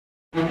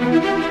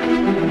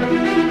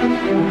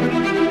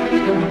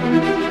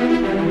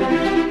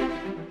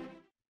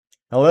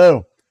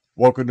Hello,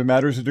 welcome to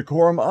Matters of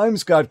Decorum. I'm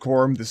Scott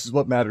Corum. This is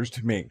what matters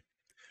to me.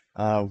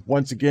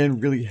 Once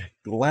again, really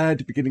glad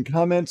to be getting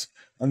comments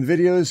on the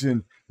videos,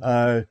 and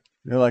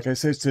like I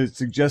said, to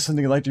suggest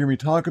something you'd like to hear me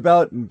talk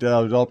about, and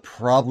I'll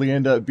probably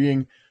end up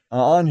being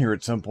on here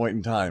at some point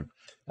in time.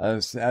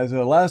 As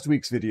last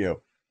week's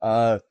video,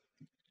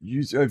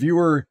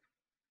 viewer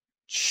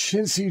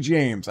Chinsey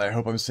James, I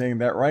hope I'm saying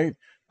that right,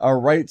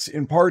 writes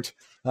in part,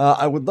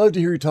 I would love to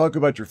hear you talk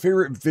about your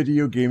favorite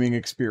video gaming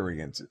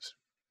experiences.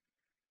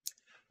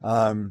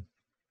 And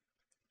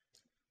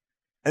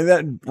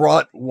that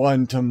brought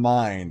one to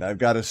mind. I've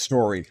got a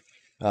story.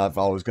 I've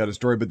always got a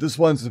story, but this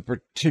one's a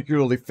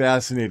particularly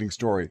fascinating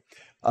story.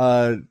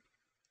 I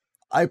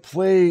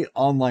play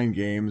online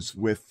games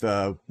with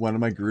one of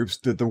my groups,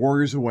 the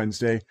Warriors of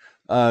Wednesday.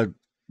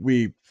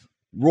 We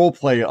role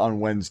play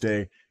on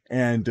Wednesday,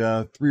 and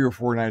 3 or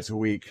 4 nights a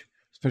week,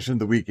 especially on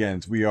the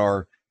weekends, we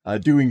are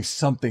doing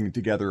something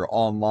together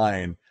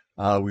online.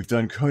 We've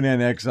done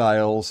Conan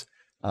Exiles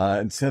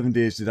and 7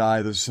 Days to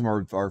Die. Those are some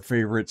of our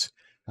favorites.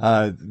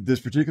 This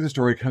particular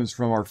story comes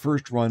from our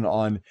first run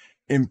on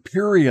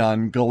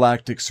Empyrean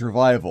Galactic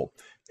Survival.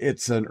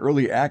 It's an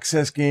early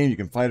access game. You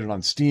can find it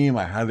on Steam.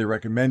 I highly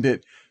recommend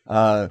it.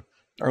 Our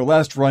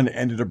last run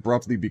ended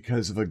abruptly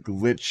because of a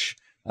glitch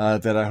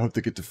that I hope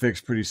to get to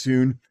fix pretty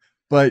soon.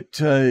 But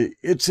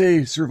it's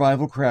a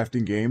survival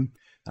crafting game.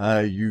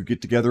 You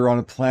get together on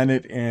a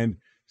planet and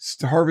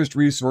harvest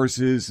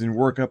resources and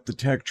work up the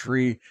tech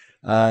tree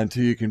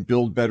until you can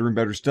build better and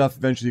better stuff.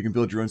 Eventually, you can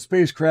build your own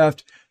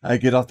spacecraft,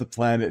 get off the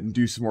planet, and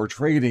do some more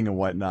trading and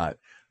whatnot.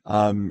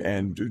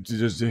 And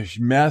there's a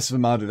massive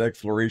amount of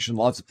exploration,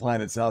 lots of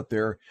planets out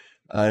there.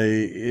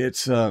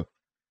 It's a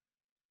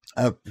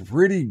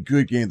pretty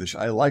good game.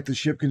 I like the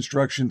ship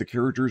construction. The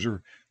characters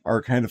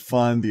are kind of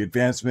fun. The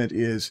advancement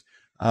is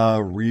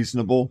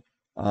reasonable.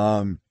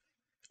 And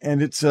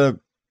it's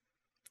a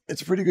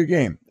pretty good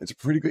game. It's a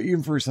pretty good,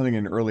 even for something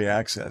in early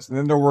access. And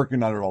then they're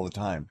working on it all the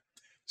time.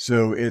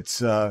 So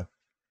it's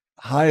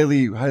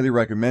highly, highly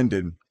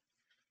recommended.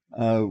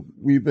 Where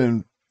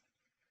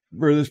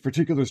this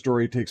particular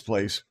story takes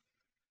place,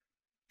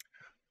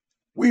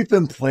 we've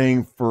been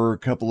playing for a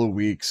couple of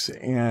weeks,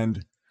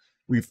 and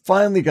we've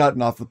finally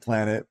gotten off the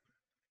planet,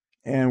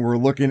 and we're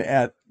looking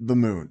at the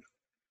moon.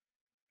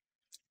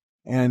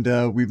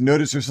 And we've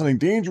noticed there's something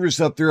dangerous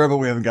up there, but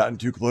we haven't gotten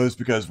too close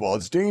because, well,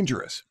 it's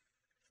dangerous.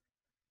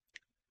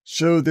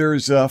 So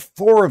there's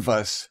 4 of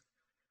us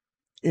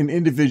in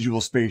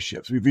individual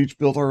spaceships. We've each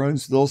built our own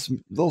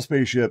little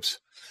spaceships,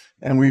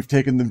 and we've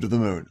taken them to the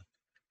moon.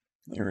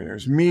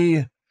 There's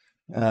me,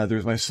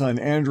 there's my son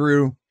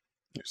Andrew,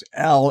 there's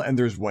Al, and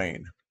there's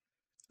Wayne.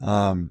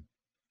 I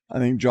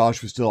think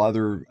Josh was still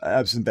either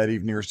absent that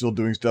evening or still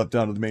doing stuff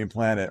down to the main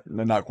planet, and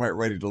they're not quite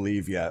ready to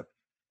leave yet.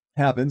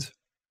 Happens.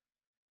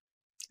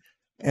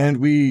 And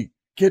we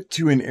get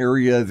to an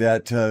area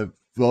that,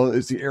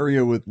 it's the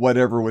area with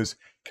whatever was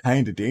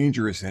kind of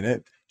dangerous in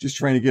it. Just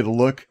trying to get a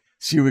look,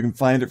 see if we can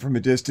find it from a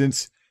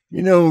distance,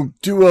 do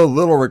a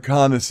little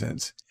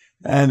reconnaissance.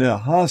 And a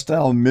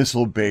hostile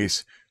missile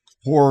base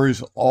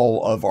pours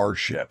all of our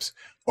ships.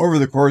 Over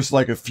the course of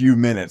like a few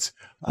minutes,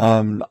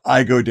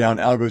 I go down,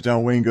 Al goes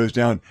down, Wayne goes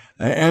down.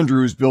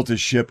 Andrew's built his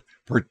ship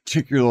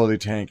particularly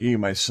tanky.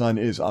 My son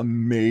is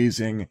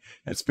amazing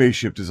at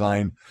spaceship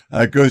design.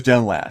 Goes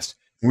down last.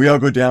 We all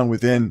go down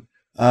within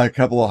a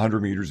couple of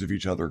 100 meters of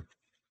each other.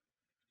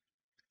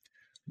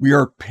 We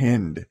are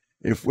pinned.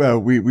 If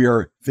we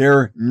are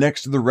there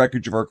next to the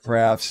wreckage of our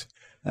crafts,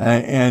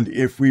 and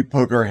if we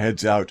poke our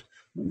heads out,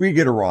 we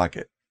get a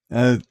rocket.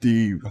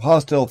 The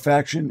hostile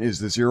faction is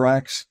the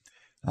Xerax.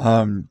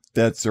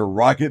 That's their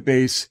rocket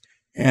base,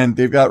 and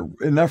they've got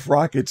enough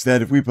rockets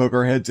that if we poke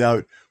our heads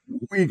out,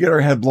 we get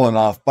our head blown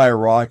off by a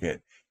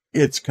rocket.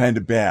 It's kind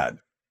of bad.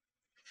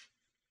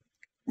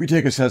 We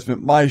take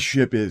assessment. My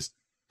ship is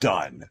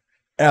done.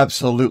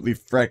 Absolutely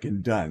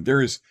frickin' done.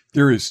 There is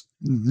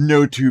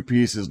no 2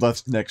 pieces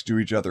left next to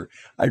each other.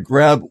 I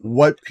grab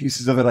what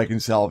pieces of it I can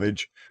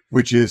salvage,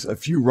 which is a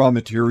few raw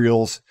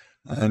materials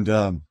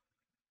and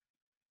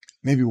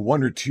maybe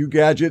 1 or 2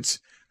 gadgets,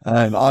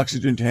 an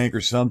oxygen tank or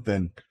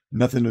something.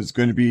 Nothing is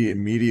going to be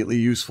immediately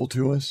useful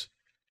to us.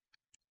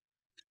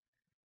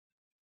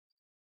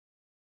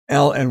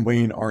 Al and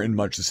Wayne are in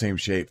much the same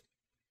shape.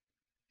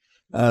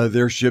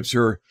 Their ships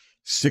are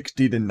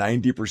 60 to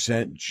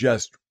 90%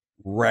 just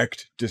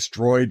wrecked,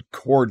 destroyed,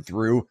 cored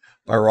through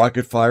by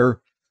rocket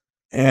fire.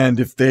 And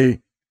if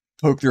they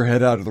poke their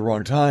head out at the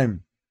wrong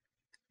time,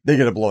 they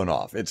get it blown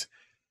off. It's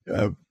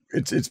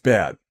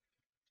bad.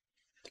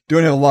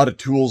 Don't have a lot of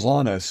tools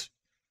on us.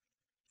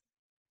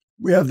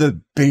 We have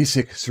the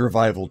basic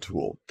survival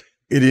tool.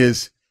 It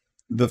is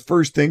the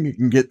first thing you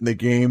can get in the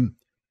game.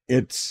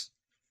 It's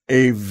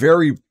a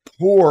very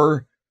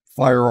poor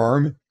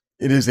firearm.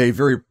 It is a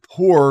very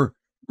poor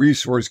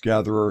resource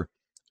gatherer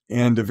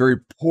and a very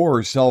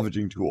poor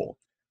salvaging tool.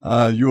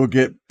 You will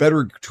get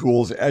better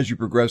tools as you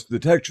progress through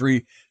the tech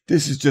tree.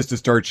 This is just to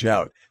start you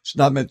out. It's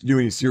not meant to do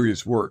any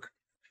serious work.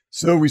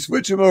 So we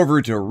switch them over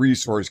to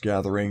resource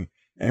gathering,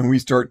 and we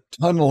start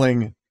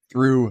tunneling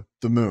through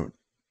the moon.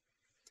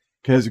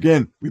 Because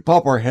again, we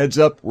pop our heads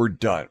up, we're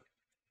done.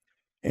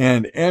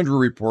 And Andrew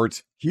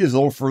reports he is a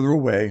little further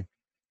away,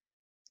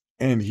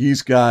 and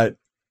he's got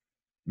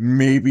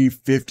maybe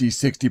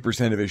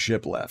 50-60% of his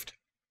ship left.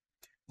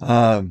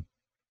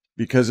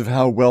 Because of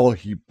how well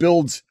he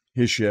builds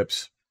his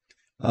ships,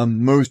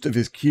 most of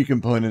his key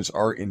components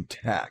are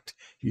intact.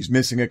 He's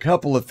missing a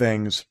couple of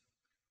things,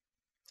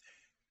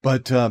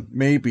 but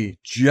maybe,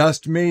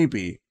 just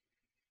maybe,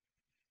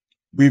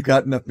 we've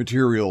got enough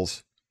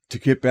materials to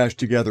kit bash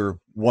together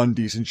one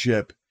decent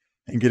ship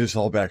and get us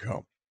all back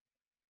home.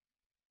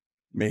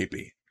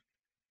 Maybe.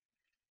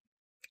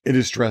 It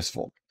is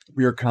stressful.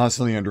 We are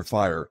constantly under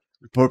fire.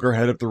 We poke our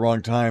head up the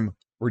wrong time,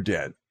 we're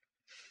dead.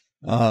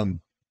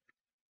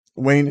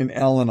 Wayne and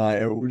Al and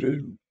I,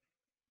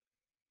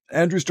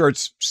 Andrew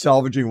starts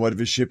salvaging what of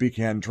his ship he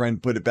can, try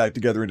and put it back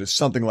together into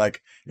something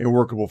like a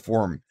workable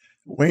form.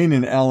 Wayne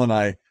and Al and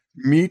I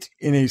meet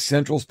in a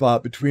central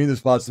spot between the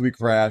spots that we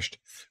crashed.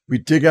 We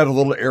dig out a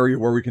little area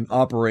where we can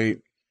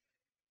operate.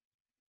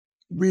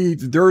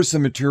 There are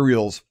some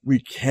materials we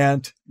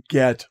can't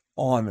get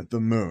on the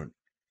moon.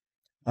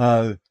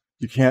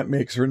 You can't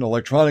make certain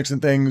electronics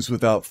and things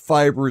without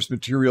fibrous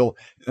material.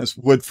 And that's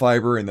wood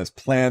fiber, and that's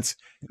plants.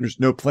 And there's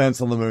no plants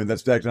on the moon.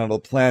 That's back down to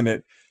the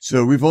planet.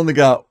 So we've only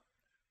got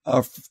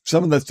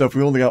some of that stuff.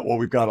 We only got what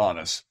we've got on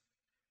us,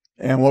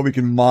 and what we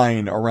can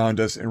mine around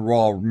us in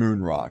raw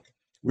moon rock,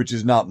 which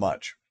is not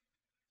much.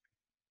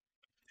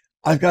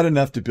 I've got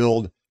enough to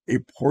build a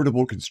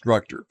portable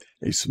constructor,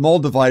 a small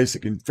device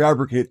that can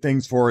fabricate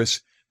things for us.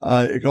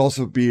 It could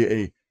also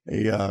be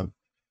an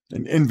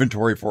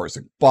inventory for us,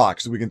 a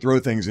box that we can throw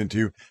things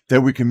into,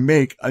 that we can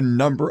make a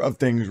number of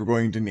things we're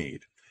going to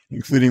need,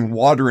 including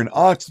water and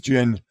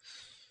oxygen,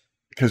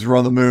 because we're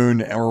on the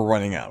moon and we're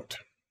running out.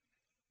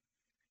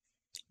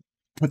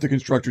 Put the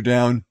constructor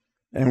down,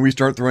 and we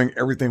start throwing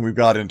everything we've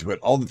got into it.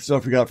 All the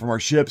stuff we got from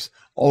our ships,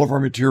 all of our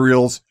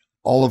materials,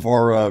 all of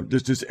our,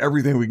 just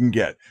everything we can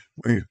get.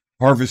 We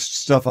harvest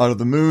stuff out of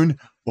the moon,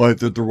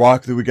 the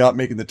rock that we got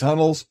making the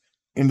tunnels,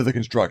 into the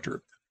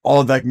constructor.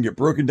 All of that can get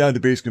broken down to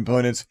base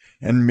components,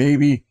 and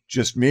maybe,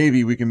 just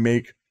maybe, we can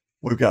make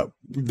what we've got.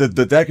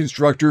 That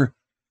constructor,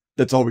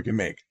 that's all we can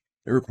make.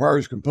 It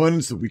requires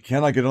components that we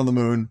cannot get on the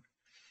moon.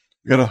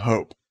 We gotta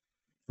hope.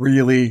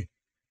 Really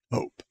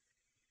hope.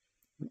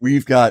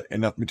 We've got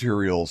enough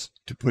materials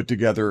to put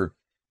together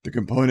the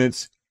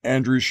components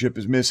Andrew's ship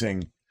is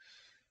missing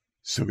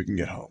so we can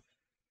get home.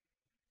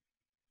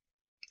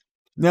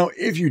 Now,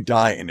 if you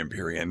die in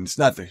Empyrean, it's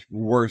not the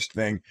worst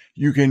thing.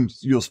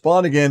 You'll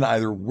spawn again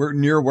either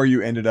near where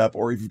you ended up,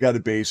 or if you've got a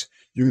base,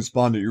 you can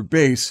spawn at your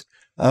base.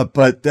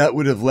 But that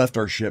would have left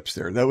our ships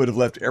there. That would have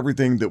left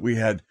everything that we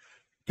had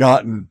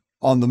gotten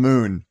on the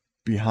moon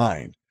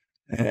behind.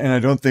 And I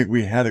don't think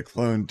we had a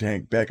clone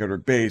tank back at our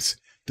base.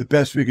 The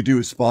best we could do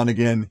is spawn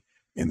again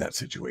in that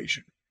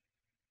situation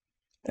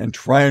and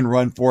try and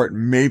run for it,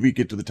 and maybe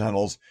get to the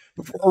tunnels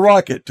before a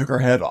rocket took our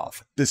head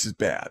off. This is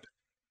bad.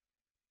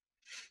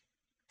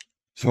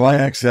 So I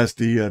access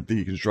the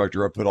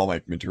constructor. I put all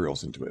my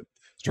materials into it.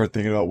 Start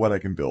thinking about what I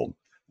can build.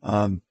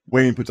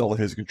 Wayne puts all of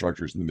his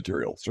constructors in the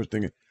material. Start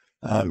thinking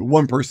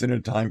one person at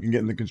a time can get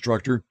in the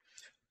constructor.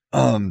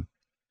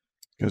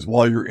 Because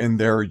while you're in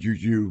there,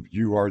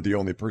 you are the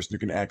only person who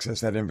can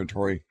access that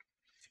inventory.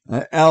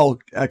 Al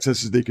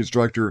accesses the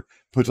constructor,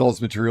 puts all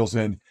his materials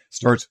in,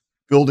 starts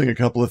building a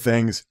couple of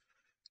things.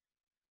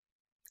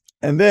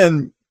 And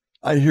then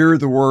I hear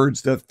the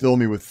words that fill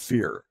me with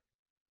fear.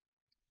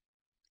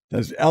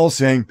 That's Al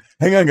saying,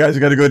 "Hang on, guys, I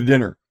got to go to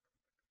dinner."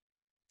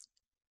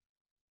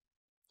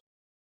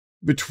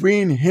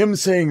 Between him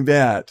saying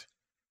that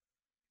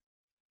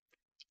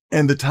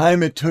and the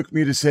time it took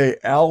me to say,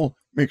 "Al,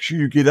 make sure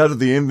you get out of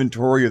the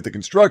inventory of the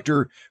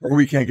constructor or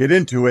we can't get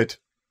into it,"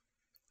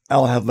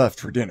 Al had left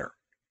for dinner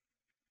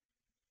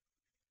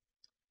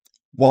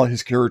while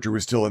his character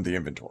was still in the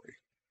inventory.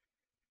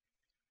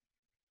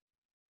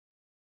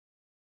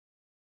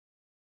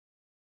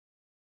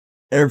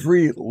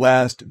 Every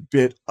last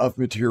bit of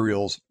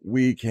materials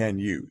we can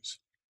use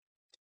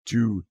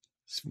to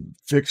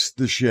fix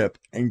the ship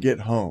and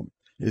get home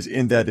is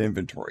in that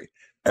inventory.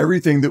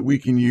 Everything that we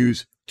can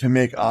use to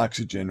make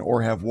oxygen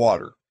or have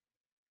water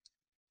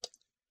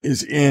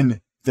is in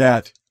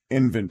that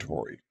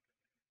inventory.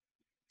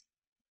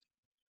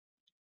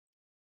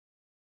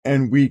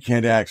 And we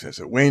can't access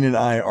it. Wayne and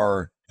I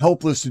are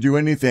helpless to do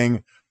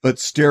anything but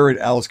stare at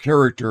Al's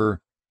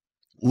character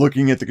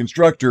looking at the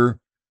constructor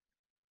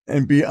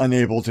and be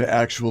unable to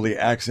actually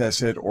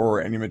access it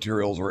or any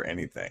materials or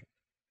anything.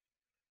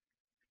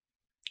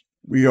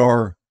 We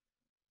are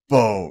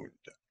boned.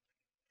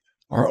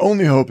 Our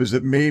only hope is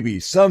that maybe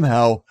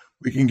somehow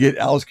we can get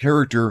Al's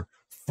character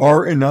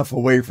far enough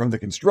away from the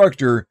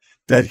constructor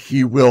that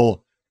he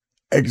will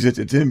exit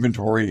its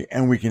inventory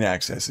and we can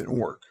access it and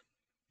work.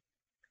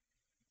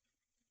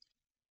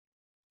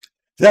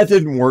 That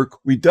didn't work.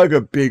 We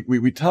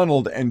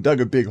tunneled and dug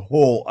a big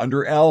hole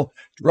under Al,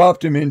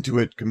 dropped him into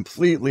it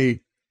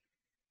completely.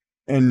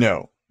 And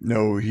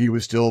no, he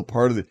was still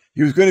part of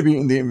he was going to be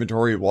in the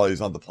inventory while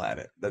he's on the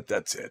planet.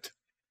 That's it.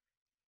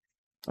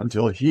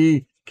 until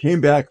he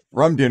came back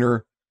from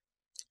dinner,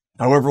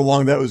 however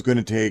long that was going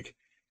to take,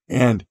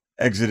 and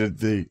exited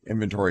the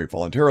inventory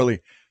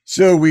voluntarily.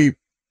 So we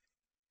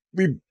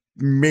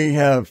may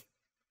have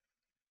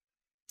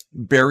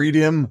buried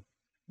him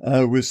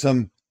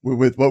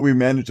with what we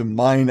managed to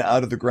mine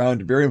out of the ground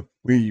to bury him.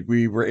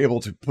 We were able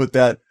to put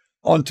that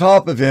on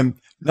top of him,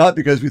 not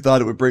because we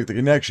thought it would break the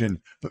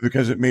connection, but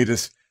because it made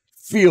us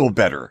feel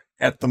better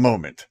at the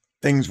moment.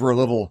 Things were a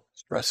little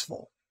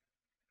stressful.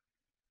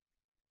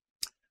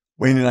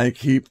 Wayne and I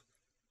keep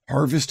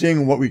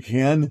harvesting what we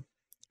can,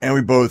 and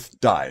we both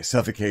die.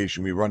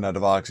 Suffocation. We run out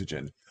of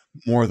oxygen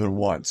more than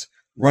once.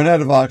 Run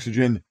out of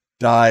oxygen,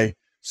 die,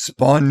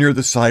 spawn near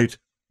the site,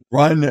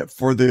 run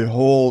for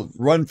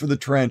the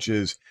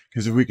trenches,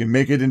 because if we can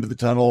make it into the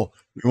tunnel,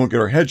 we won't get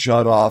our head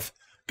shot off.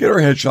 Get our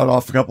head shot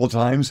off a couple of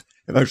times,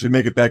 eventually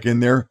make it back in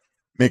there,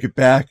 make it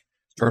back,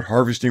 start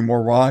harvesting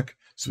more rock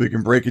so we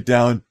can break it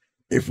down.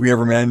 If we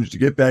ever manage to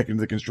get back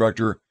into the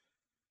constructor,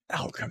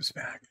 Al comes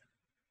back.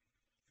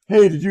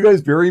 Hey, did you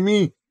guys bury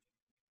me?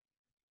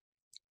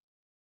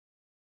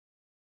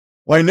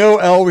 Why, no,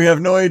 Al, we have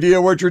no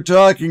idea what you're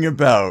talking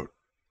about.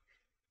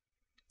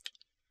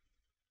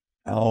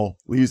 Al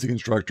leaves the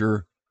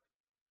constructor.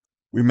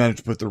 We managed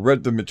to put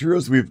the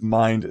materials we've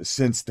mined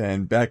since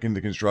then back into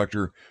the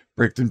constructor,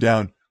 break them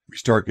down. We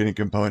start getting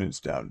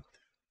components down.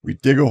 We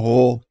dig a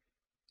hole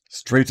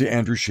straight to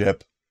Andrew's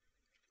ship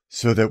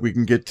so that we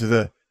can get to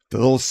the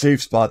little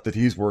safe spot that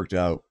he's worked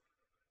out.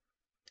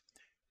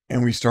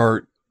 And we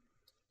start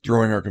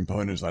throwing our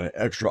components on it.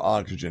 Extra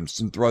oxygen,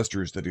 some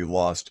thrusters that he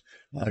lost,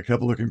 a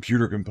couple of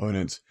computer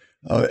components,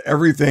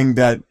 everything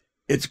that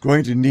it's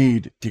going to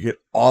need to get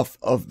off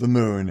of the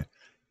moon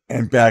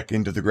and back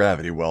into the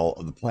gravity well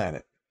of the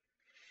planet.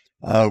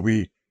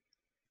 We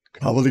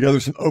cobble together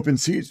some open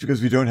seats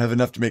because we don't have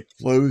enough to make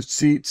closed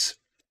seats,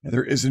 and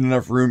there isn't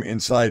enough room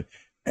inside.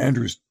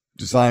 Andrew's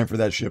design for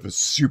that ship is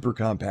super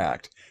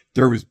compact.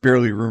 There was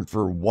barely room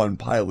for one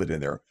pilot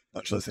in there,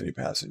 much less any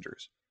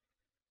passengers.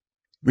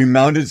 We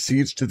mounted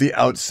seats to the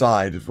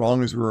outside as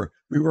long as we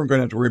weren't going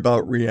to have to worry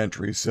about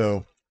re-entry,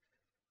 so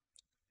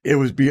it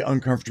would be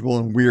uncomfortable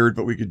and weird,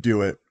 but we could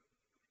do it.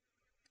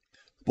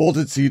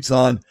 Bolted seats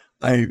on.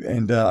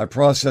 I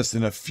processed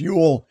enough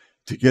fuel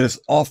to get us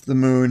off the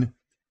moon.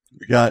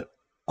 We got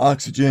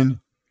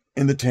oxygen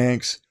in the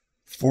tanks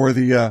for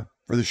the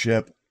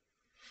ship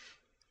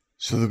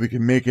so that we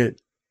can make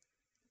it.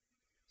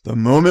 The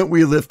moment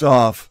we lift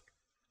off,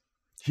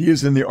 he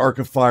is in the arc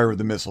of fire of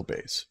the missile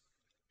base.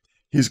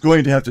 He's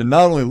going to have to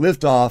not only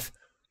lift off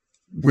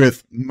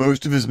with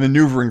most of his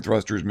maneuvering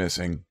thrusters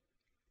missing,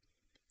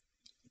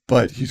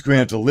 but he's going to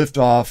have to lift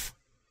off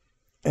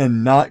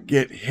and not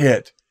get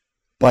hit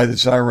by the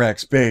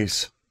Cyrax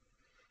base.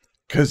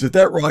 Because if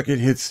that rocket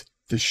hits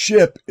the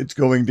ship, it's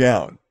going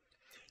down.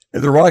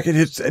 If the rocket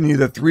hits any of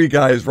the three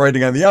guys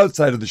riding on the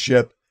outside of the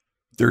ship,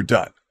 they're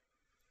done.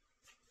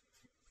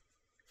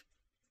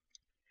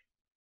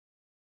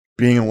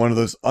 Being in one of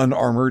those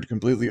unarmored,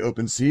 completely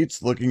open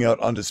seats, looking out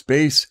onto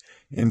space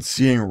and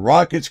seeing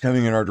rockets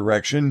coming in our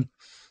direction,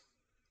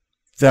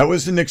 that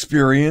was an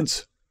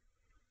experience.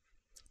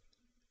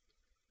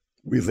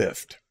 We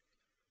lift.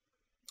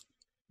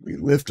 We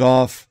lift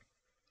off.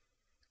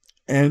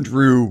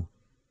 Andrew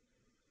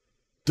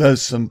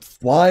does some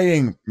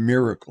flying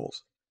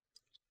miracles.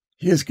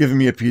 He has given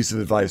me a piece of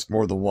advice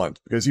more than once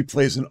because he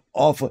plays an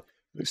awful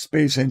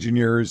Space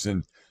Engineers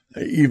and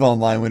EVE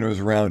Online when it was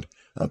around.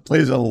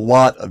 Plays a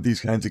lot of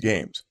these kinds of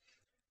games.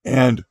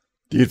 And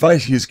the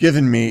advice he's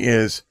given me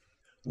is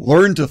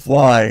learn to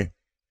fly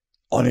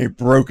on a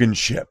broken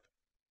ship.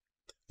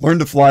 Learn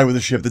to fly with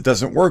a ship that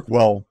doesn't work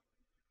well,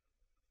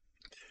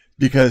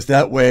 because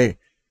that way,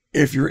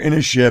 if you're in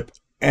a ship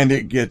and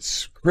it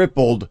gets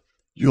crippled,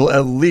 you'll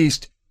at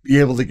least be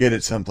able to get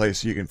it someplace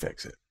so you can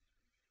fix it.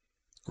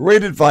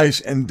 Great advice,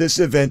 and this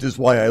event is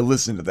why I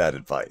listened to that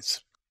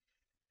advice.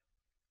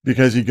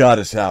 Because he got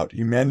us out.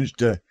 He managed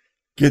to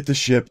get the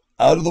ship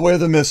out of the way of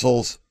the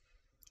missiles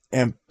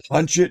and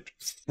punch it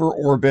for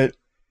orbit,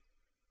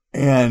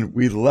 and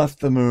we left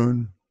the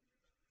moon.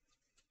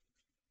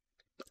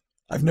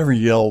 I've never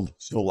yelled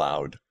so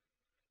loud.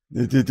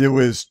 It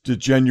was the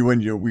genuine,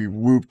 we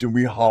whooped and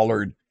we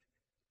hollered.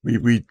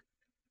 We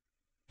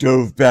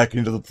dove back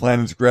into the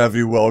planet's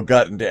gravity well,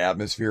 got into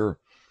atmosphere,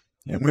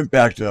 and went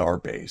back to our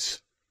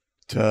base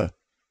so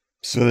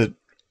that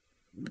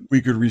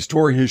we could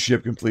restore his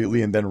ship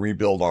completely and then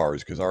rebuild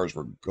ours, because ours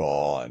were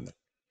gone.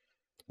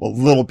 Well,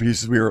 little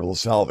pieces we were able to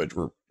salvage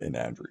were in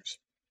Andrew's.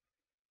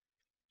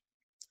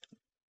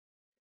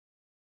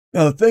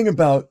 Now, the thing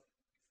about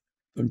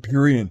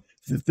Empyrean,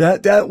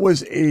 that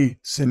was a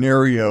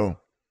scenario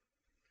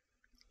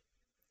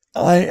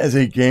I, as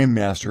a game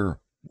master,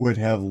 would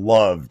have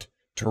loved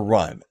to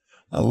run.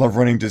 I love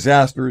running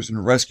disasters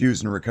and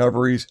rescues and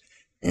recoveries,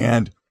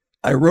 and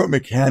I wrote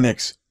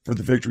mechanics for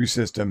the victory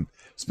system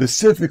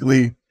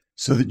specifically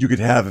so that you could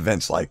have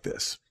events like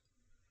this.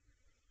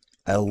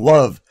 I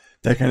love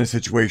that kind of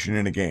situation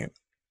in a game.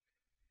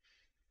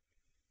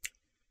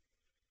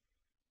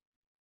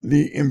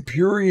 The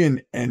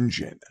Empyrean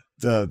engine,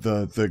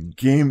 the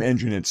game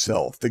engine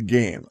itself, the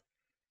game,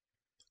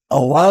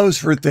 allows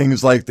for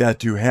things like that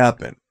to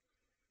happen.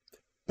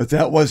 But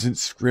that wasn't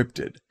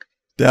scripted.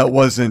 That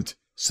wasn't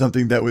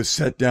something that was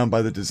set down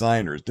by the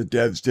designers. The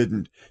devs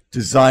didn't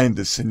design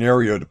the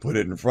scenario to put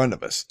it in front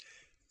of us.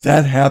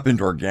 That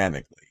happened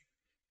organically.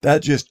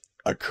 That just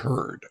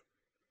occurred.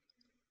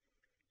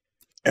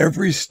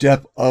 Every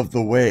step of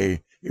the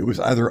way, it was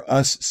either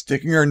us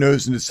sticking our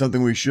nose into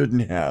something we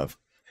shouldn't have,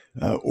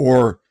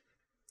 or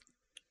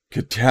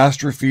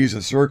catastrophes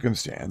of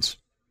circumstance,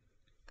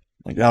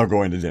 like Al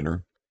going to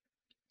dinner.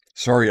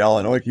 Sorry, Al,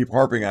 I know I keep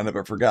harping on it,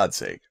 but for God's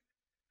sake.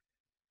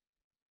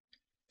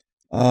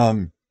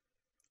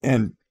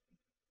 And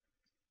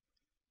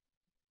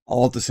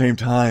all at the same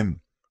time,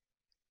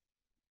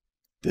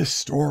 this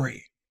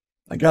story,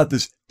 I got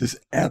this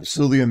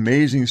absolutely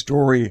amazing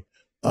story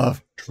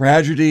of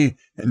tragedy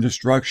and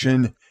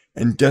destruction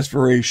and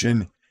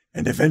desperation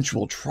and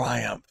eventual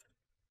triumph.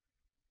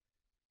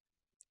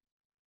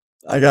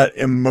 I got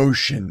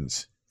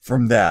emotions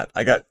from that.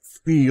 I got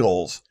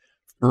feels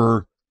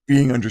for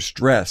being under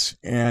stress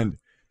and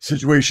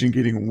situation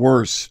getting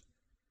worse.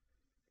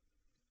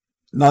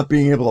 Not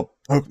being able to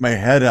poke my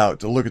head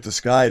out to look at the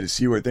sky to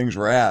see where things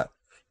were at,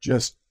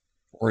 just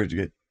for it to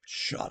get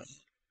shot up.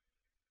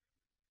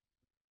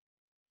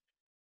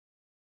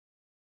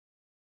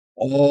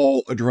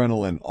 All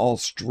adrenaline, all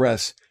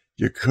stress.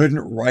 You couldn't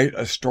write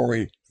a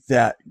story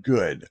that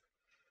good.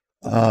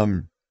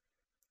 And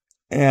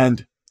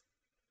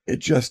it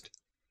just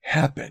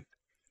happened.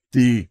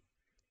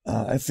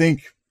 I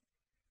think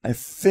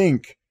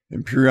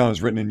Imperion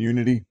was written in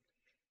Unity.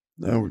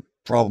 No,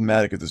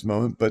 problematic at this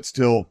moment, but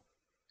still.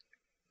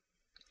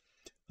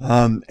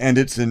 And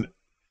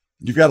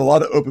you've got a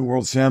lot of open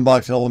world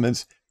sandbox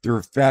elements. There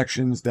are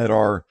factions that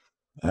are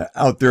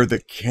out there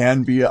that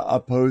can be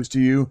opposed to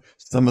you.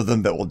 Some of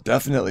them that will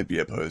definitely be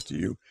opposed to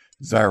you.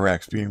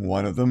 Zyrax being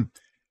one of them.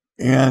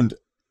 And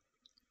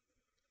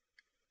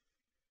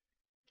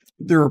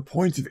there are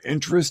points of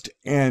interest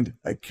and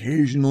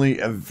occasionally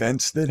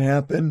events that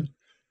happen,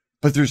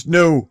 but there's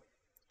no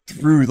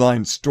through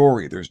line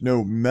story. There's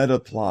no meta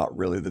plot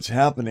really that's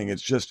happening.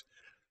 It's just,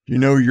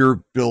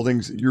 you're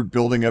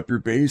building up your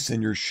base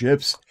and your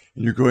ships,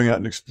 and you're going out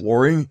and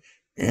exploring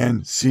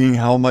and seeing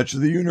how much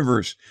of the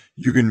universe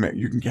you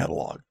can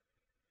catalog.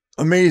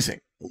 Amazing.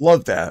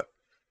 Love that.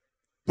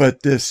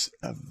 But this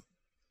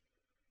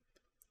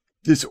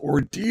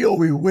ordeal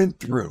we went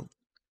through,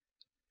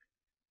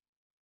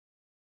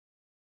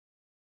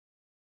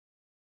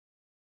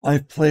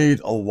 I've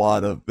played a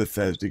lot of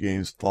Bethesda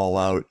games,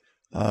 Fallout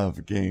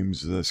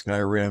games,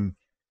 Skyrim,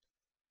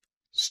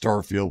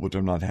 Starfield, which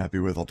I'm not happy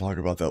with. I'll talk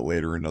about that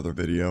later in another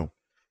video.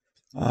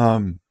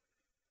 And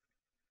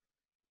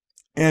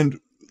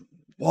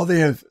while they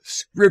have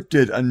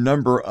scripted a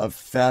number of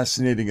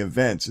fascinating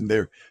events, and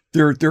they're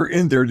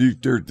in there,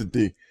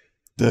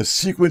 the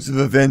sequence of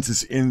events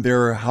is in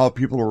there, how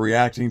people are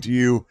reacting to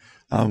you,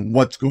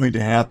 what's going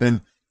to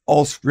happen,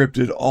 all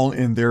scripted, all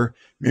in there.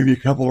 Maybe a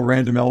couple of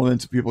random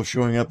elements of people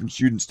showing up and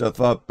shooting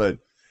stuff up, but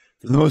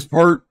for the most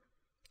part,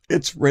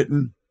 it's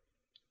written.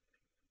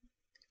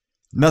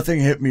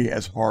 Nothing hit me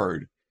as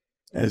hard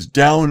as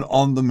down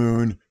on the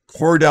moon,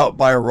 poured out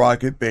by a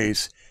rocket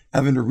base,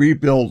 having to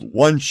rebuild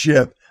one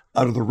ship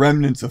out of the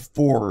remnants of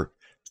 4,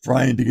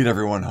 trying to get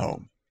everyone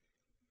home.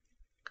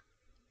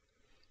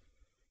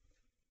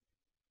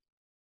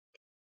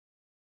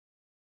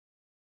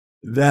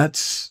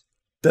 That's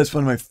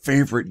one of my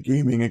favorite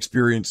gaming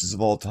experiences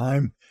of all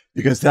time,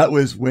 because that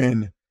was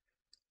when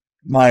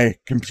my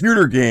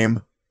computer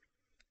game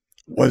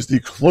was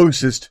the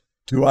closest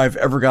to I've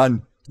ever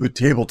gotten to a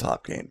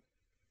tabletop game.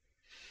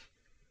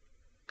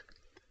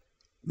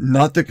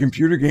 Not that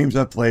computer games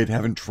I've played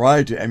haven't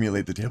tried to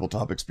emulate the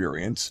tabletop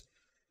experience,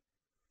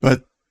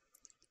 but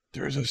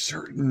there's a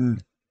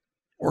certain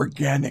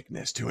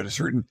organicness to it.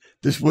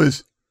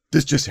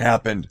 This just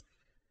happened.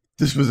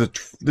 This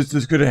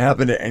could have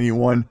happened to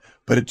anyone,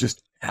 but it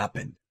just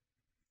happened.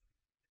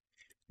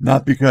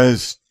 Not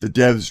because the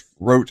devs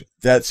wrote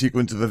that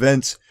sequence of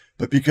events,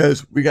 but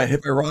because we got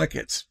hit by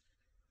rockets.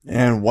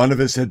 And one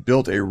of us had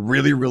built a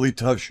really, really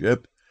tough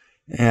ship,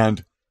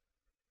 and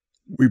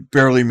we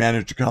barely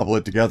managed to cobble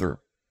it together.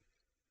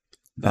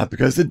 Not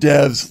because the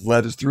devs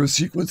led us through a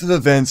sequence of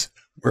events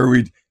where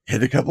we'd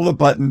hit a couple of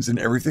buttons and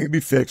everything would be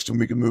fixed and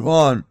we could move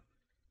on,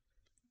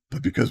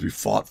 but because we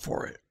fought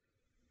for it.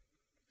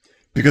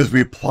 Because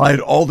we applied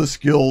all the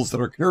skills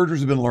that our characters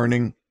have been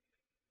learning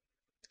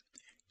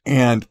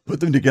and put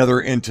them together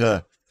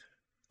into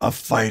a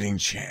fighting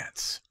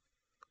chance.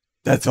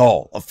 That's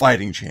all, a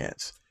fighting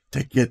chance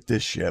to get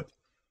this ship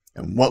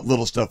and what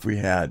little stuff we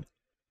had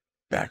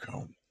back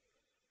home.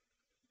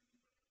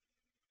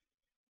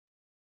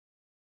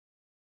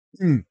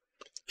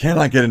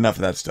 Cannot get enough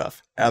of that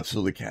stuff.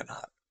 Absolutely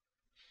cannot.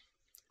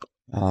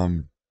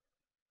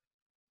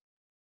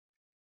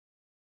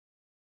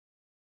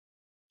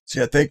 So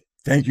yeah,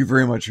 thank you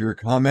very much for your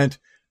comment,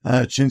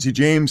 Chinsey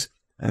James,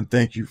 and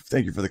thank you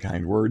for the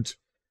kind words.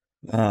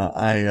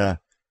 My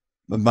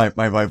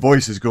my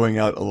voice is going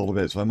out a little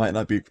bit, so I might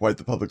not be quite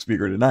the public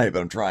speaker tonight,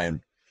 but I'm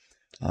trying.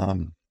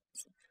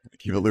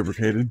 Keep it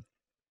lubricated.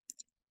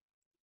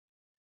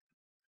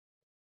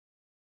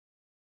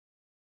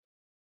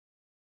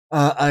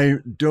 I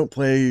don't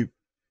play.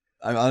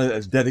 I'm not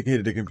as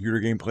dedicated a computer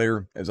game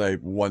player as I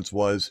once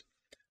was.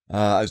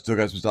 I still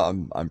got some stuff.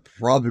 I'm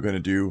probably going to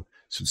do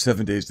some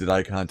 7 Days to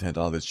Die content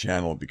on this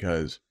channel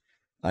because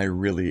I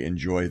really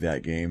enjoy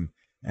that game,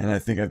 and I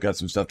think I've got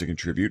some stuff to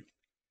contribute.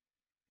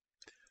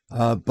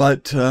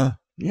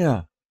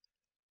 Yeah,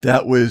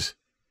 that was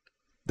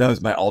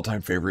my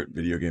all-time favorite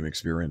video game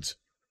experience.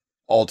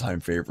 All-time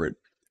favorite.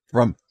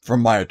 From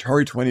my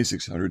Atari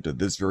 2600 to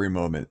this very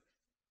moment,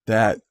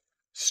 that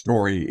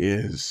story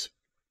is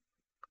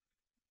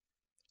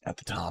at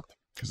the top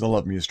because I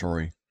love me a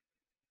story.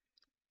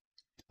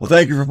 Well,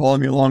 thank you for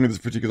following me along in this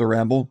particular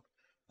ramble.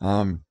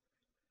 I'm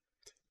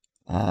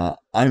Scott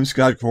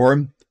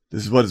Corum.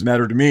 This is what has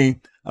mattered to me.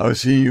 I will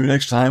see you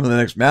next time on the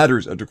next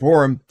Matters of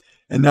DeCorum.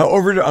 And now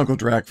over to Uncle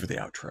Drac for the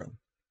outro.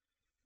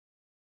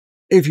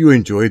 If you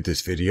enjoyed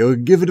this video,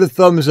 give it a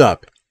thumbs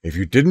up. If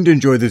you didn't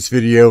enjoy this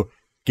video,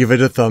 give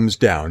it a thumbs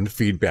down.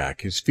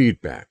 Feedback is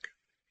feedback.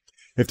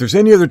 If there's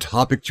any other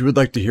topics you would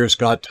like to hear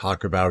Scott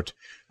talk about,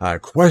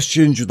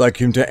 questions you'd like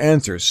him to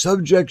answer,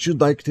 subjects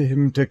you'd like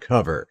him to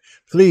cover,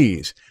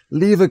 please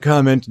leave a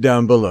comment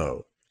down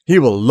below. He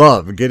will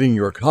love getting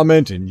your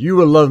comment, and you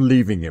will love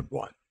leaving him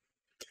one.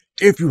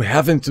 If you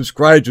haven't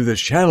subscribed to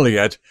this channel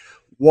yet,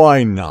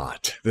 why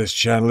not? This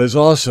channel is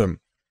awesome.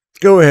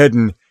 Go ahead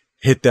and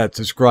hit that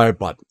subscribe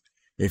button.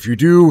 If you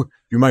do,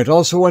 you might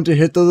also want to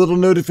hit the little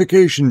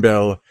notification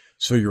bell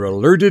so you're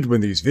alerted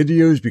when these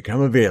videos become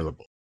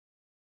available.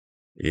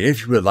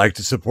 If you would like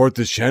to support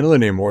this channel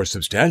in a more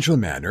substantial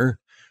manner,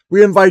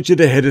 we invite you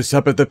to hit us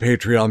up at the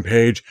Patreon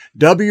page,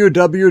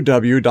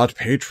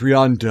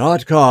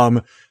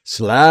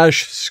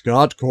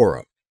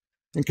 www.patreon.com/ScottCorum.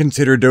 And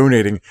consider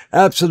donating.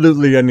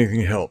 Absolutely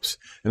anything helps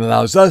and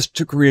allows us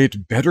to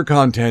create better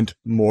content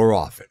more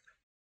often.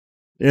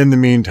 In the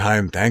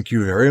meantime, thank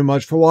you very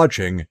much for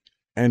watching,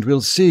 and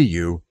we'll see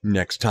you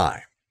next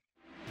time.